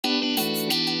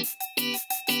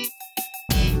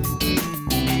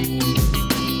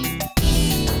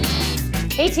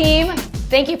Hey team,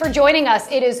 thank you for joining us.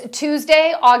 It is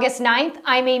Tuesday, August 9th.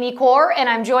 I'm Amy Core and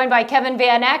I'm joined by Kevin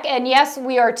Van Eck. And yes,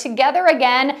 we are together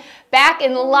again, back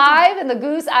in live in the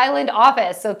Goose Island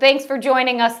office. So thanks for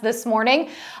joining us this morning.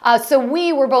 So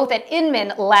we were both at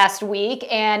Inman last week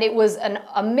and it was an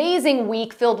amazing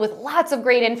week filled with lots of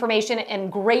great information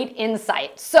and great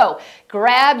insight. So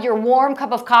grab your warm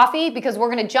cup of coffee because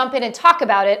we're going to jump in and talk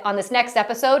about it on this next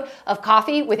episode of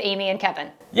Coffee with Amy and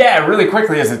Kevin. Yeah, really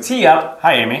quickly as a tee up.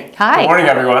 Hi, Amy. Hi. Good morning,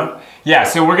 everyone. Yeah,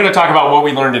 so we're going to talk about what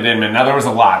we learned at Inman. Now, there was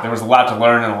a lot. There was a lot to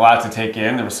learn and a lot to take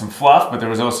in. There was some fluff, but there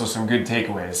was also some good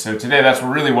takeaways. So today, that's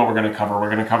really what we're going to cover. We're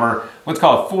going to cover, let's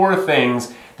call it 4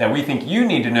 things that we think you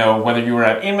need to know whether you were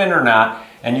at Inman or not,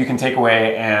 and you can take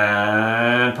away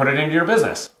and put it into your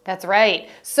business. That's right.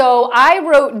 So I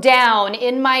wrote down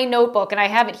in my notebook, and I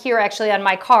have it here actually on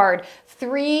my card,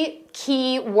 3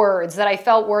 key words that I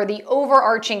felt were the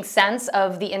overarching sense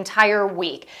of the entire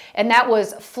week. And that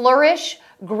was flourish,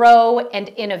 grow, and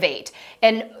innovate.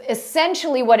 And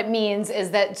essentially what it means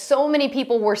is that so many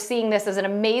people were seeing this as an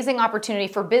amazing opportunity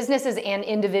for businesses and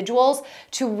individuals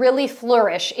to really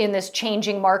flourish in this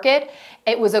changing market.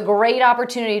 It was a great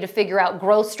opportunity to figure out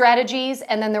growth strategies.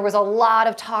 And then there was a lot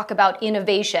of talk about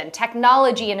innovation,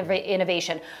 technology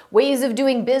innovation, ways of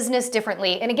doing business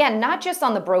differently. And again, not just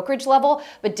on the brokerage level,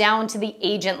 but down to the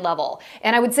agent level.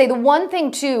 And I would say the one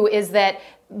thing too is that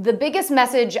the biggest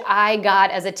message I got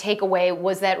as a takeaway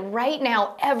was that right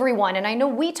now everyone, and I know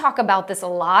we talk about this a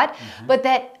lot, but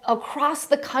that across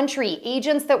the country,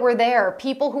 agents that were there,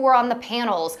 people who were on the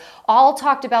panels, all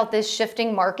talked about this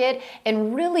shifting market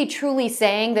and really truly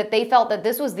saying that they felt that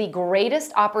this was the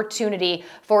greatest opportunity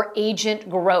for agent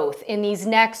growth in these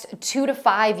next 2 to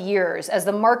 5 years as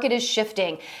the market is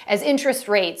shifting, as interest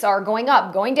rates are going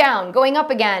up, going down, going up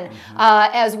again,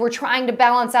 as we're trying to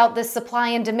balance out this supply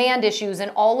and demand issues and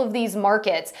all of these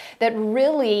markets, that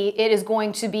really it is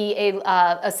going to be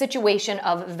a situation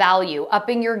of value,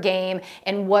 upping your game,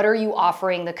 and what are you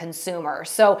offering the consumer.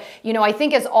 So, you know, I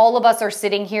think as all of us are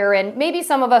sitting here, and maybe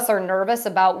some of us are nervous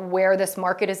about where this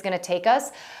market is going to take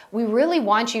us, we really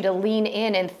want you to lean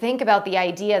in and think about the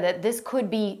idea that this could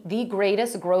be the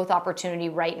greatest growth opportunity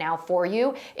right now for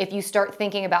you if you start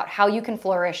thinking about how you can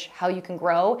flourish, how you can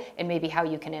grow, and maybe how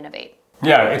you can innovate.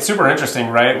 Yeah, it's super interesting,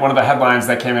 right? One of the headlines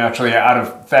that came actually out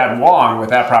of Thad Wong with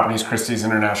that property's Christie's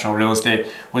International Real Estate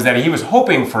was that he was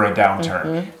hoping for a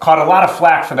downturn. Caught a lot of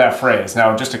flack for that phrase.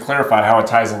 Now, just to clarify how it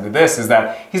ties into this is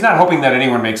that he's not hoping that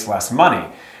anyone makes less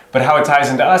money. But how it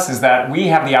ties into us is that we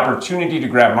have the opportunity to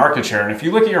grab market share. And if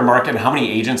you look at your market and how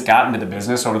many agents got into the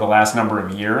business over the last number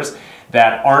of years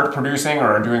that aren't producing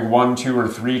or are doing 1, 2, or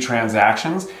 3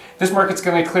 transactions, this market's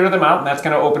going to clear them out, and that's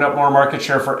going to open up more market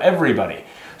share for everybody.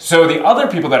 So the other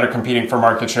people that are competing for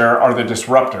market share are the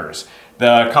disruptors,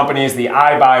 the companies, the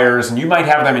iBuyers, and you might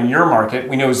have them in your market.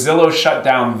 We know Zillow shut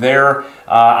down their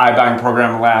iBuying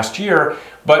program last year,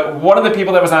 but one of the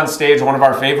people that was on stage, one of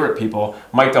our favorite people,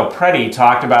 Mike Del Prete,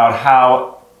 talked about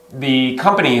how the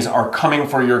companies are coming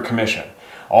for your commission.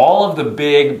 All of the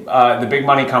big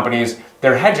money companies,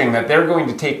 they're hedging that they're going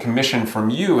to take commission from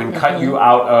you and cut you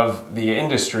out of the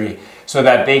industry so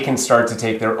that they can start to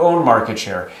take their own market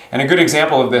share. And a good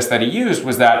example of this that he used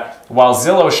was that while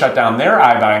Zillow shut down their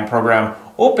iBuying program,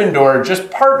 Opendoor just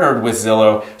partnered with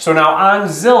Zillow. So now on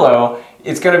Zillow,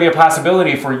 it's going to be a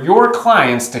possibility for your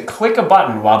clients to click a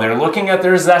button while they're looking at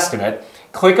their Zestimate,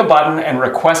 click a button and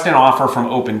request an offer from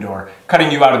Opendoor,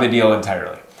 cutting you out of the deal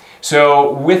entirely.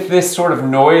 So with this sort of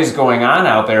noise going on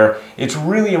out there, it's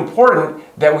really important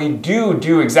that we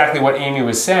do exactly what Amy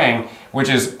was saying, which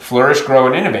is flourish, grow,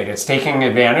 and innovate. It's taking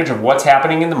advantage of what's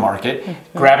happening in the market,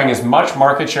 grabbing as much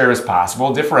market share as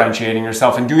possible, differentiating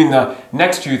yourself, and doing the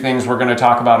next 2 things we're going to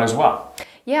talk about as well.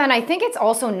 Yeah, and I think it's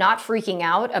also not freaking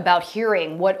out about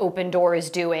hearing what Opendoor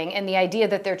is doing and the idea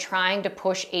that they're trying to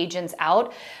push agents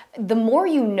out. The more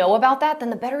you know about that, then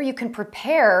the better you can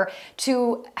prepare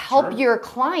to help your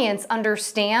clients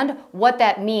understand what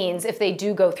that means if they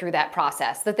do go through that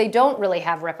process, that they don't really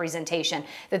have representation,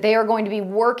 that they are going to be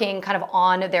working kind of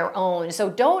on their own.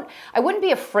 So I wouldn't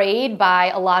be afraid by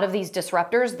a lot of these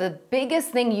disruptors. The biggest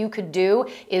thing you could do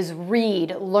is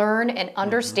read, learn, and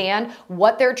understand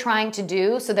what they're trying to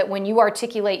do so that when you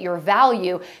articulate your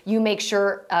value, you make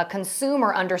sure a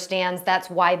consumer understands that's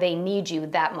why they need you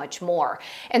that much more.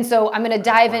 And so I'm going to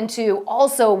dive into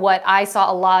also what I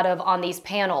saw a lot of on these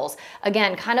panels.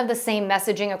 Again, kind of the same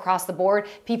messaging across the board,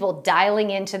 people dialing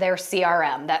into their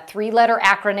CRM. That 3-letter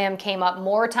acronym came up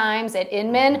more times at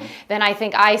Inman than I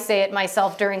think I say it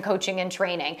myself during coaching and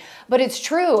training. But it's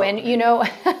true. And, you know,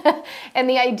 and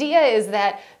the idea is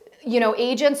that, you know,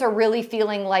 agents are really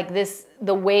feeling like this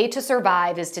the way to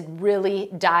survive is to really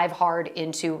dive hard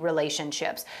into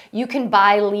relationships. You can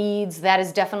buy leads. That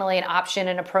is definitely an option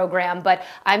in a program, but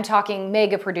I'm talking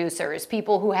mega producers,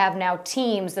 people who have now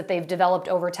teams that they've developed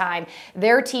over time.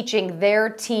 They're teaching their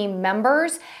team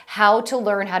members how to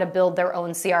learn how to build their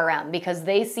own CRM because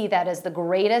they see that as the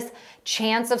greatest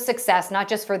chance of success, not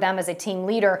just for them as a team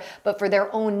leader, but for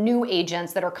their own new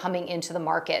agents that are coming into the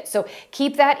market. So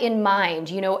keep that in mind,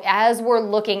 you know, as we're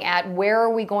looking at where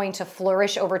are we going to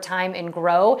flourish over time and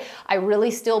grow. I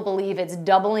really still believe it's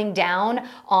doubling down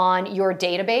on your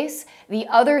database. The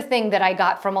other thing that I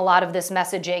got from a lot of this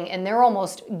messaging, and they're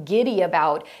almost giddy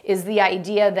about, is the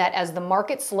idea that as the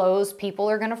market slows, people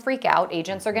are going to freak out,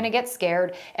 agents are going to get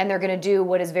scared, and they're going to do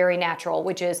what is very natural,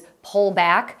 which is pull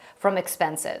back from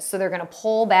expenses. So they're going to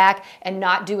pull back and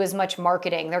not do as much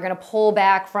marketing. They're going to pull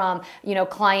back from, you know,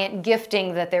 client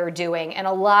gifting that they're doing. And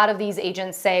a lot of these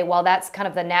agents say, well, that's kind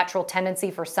of the natural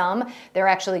tendency for some. They're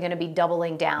actually going to be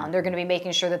doubling down. They're going to be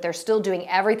making sure that they're still doing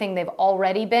everything they've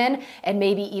already been and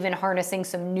maybe even harnessing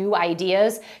some new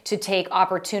ideas to take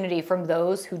opportunity from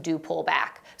those who do pull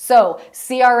back. So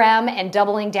CRM and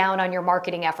doubling down on your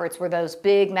marketing efforts were those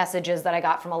big messages that I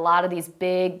got from a lot of these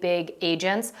big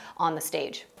agents on the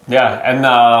stage. Yeah, and the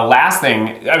last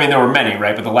thing, I mean, there were many,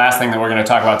 right? But the last thing that we're going to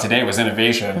talk about today was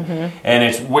innovation. And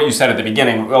it's what you said at the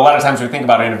beginning. A lot of times we think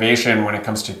about innovation when it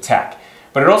comes to tech.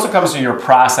 But it also comes to your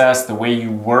process, the way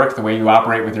you work, the way you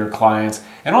operate with your clients,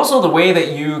 and also the way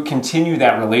that you continue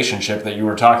that relationship that you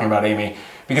were talking about, Amy.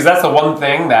 Because that's the one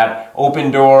thing that Open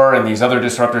Door and these other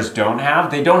disruptors don't have.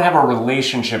 They don't have a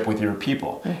relationship with your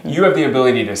people. You have the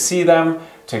ability to see them,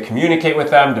 to communicate with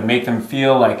them, to make them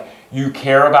feel like you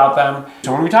care about them.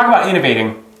 So when we talk about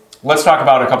innovating, let's talk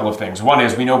about a couple of things. One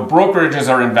is we know brokerages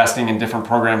are investing in different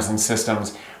programs and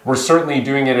systems. We're certainly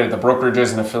doing it at the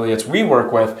brokerages and affiliates we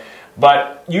work with,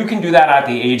 but you can do that at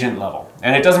the agent level.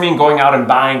 And it doesn't mean going out and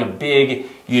buying a big,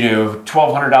 you know,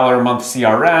 $1,200 a month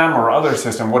CRM or other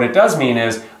system. What it does mean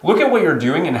is look at what you're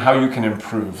doing and how you can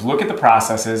improve. Look at the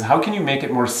processes. How can you make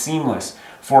it more seamless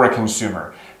for a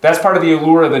consumer? That's part of the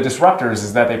allure of the disruptors,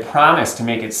 is that they promise to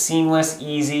make it seamless,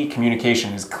 easy,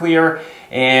 communication is clear,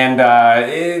 and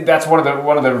that's one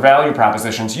of the value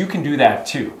propositions. You can do that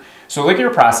too. So look at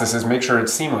your processes, make sure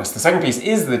it's seamless. The second piece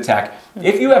is the tech.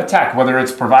 If you have tech, whether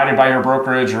it's provided by your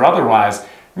brokerage or otherwise,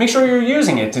 make sure you're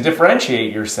using it to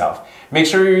differentiate yourself. Make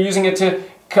sure you're using it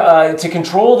to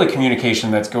control the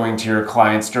communication that's going to your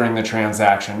clients during the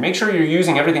transaction. Make sure you're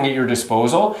using everything at your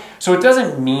disposal. So it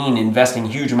doesn't mean investing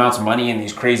huge amounts of money in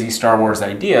these crazy Star Wars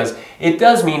ideas. It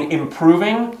does mean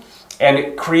improving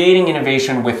and creating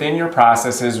innovation within your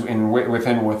processes and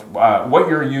within what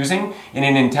you're using in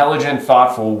an intelligent,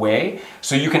 thoughtful way,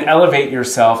 so you can elevate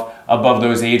yourself above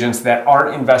those agents that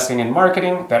aren't investing in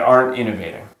marketing, that aren't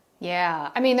innovating. Yeah,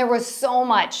 I mean, there was so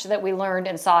much that we learned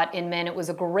and saw at Inman. It was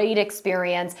a great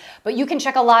experience, but you can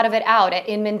check a lot of it out at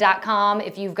inman.com.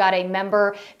 If you've got a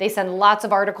member, they send lots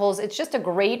of articles. It's just a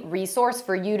great resource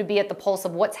for you to be at the pulse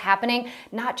of what's happening,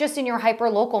 not just in your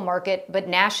hyper-local market, but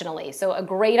nationally. So a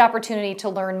great opportunity to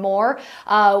learn more.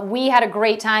 We had a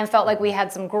great time, felt like we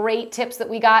had some great tips that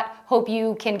we got. Hope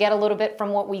you can get a little bit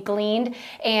from what we gleaned,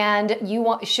 and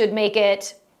you should make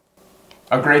it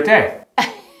a great day.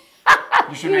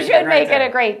 You should make it a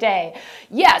great day.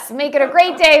 Yes, make it a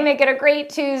great day, make it a great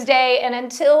Tuesday, and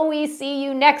until we see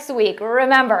you next week,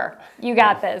 remember, you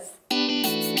got this.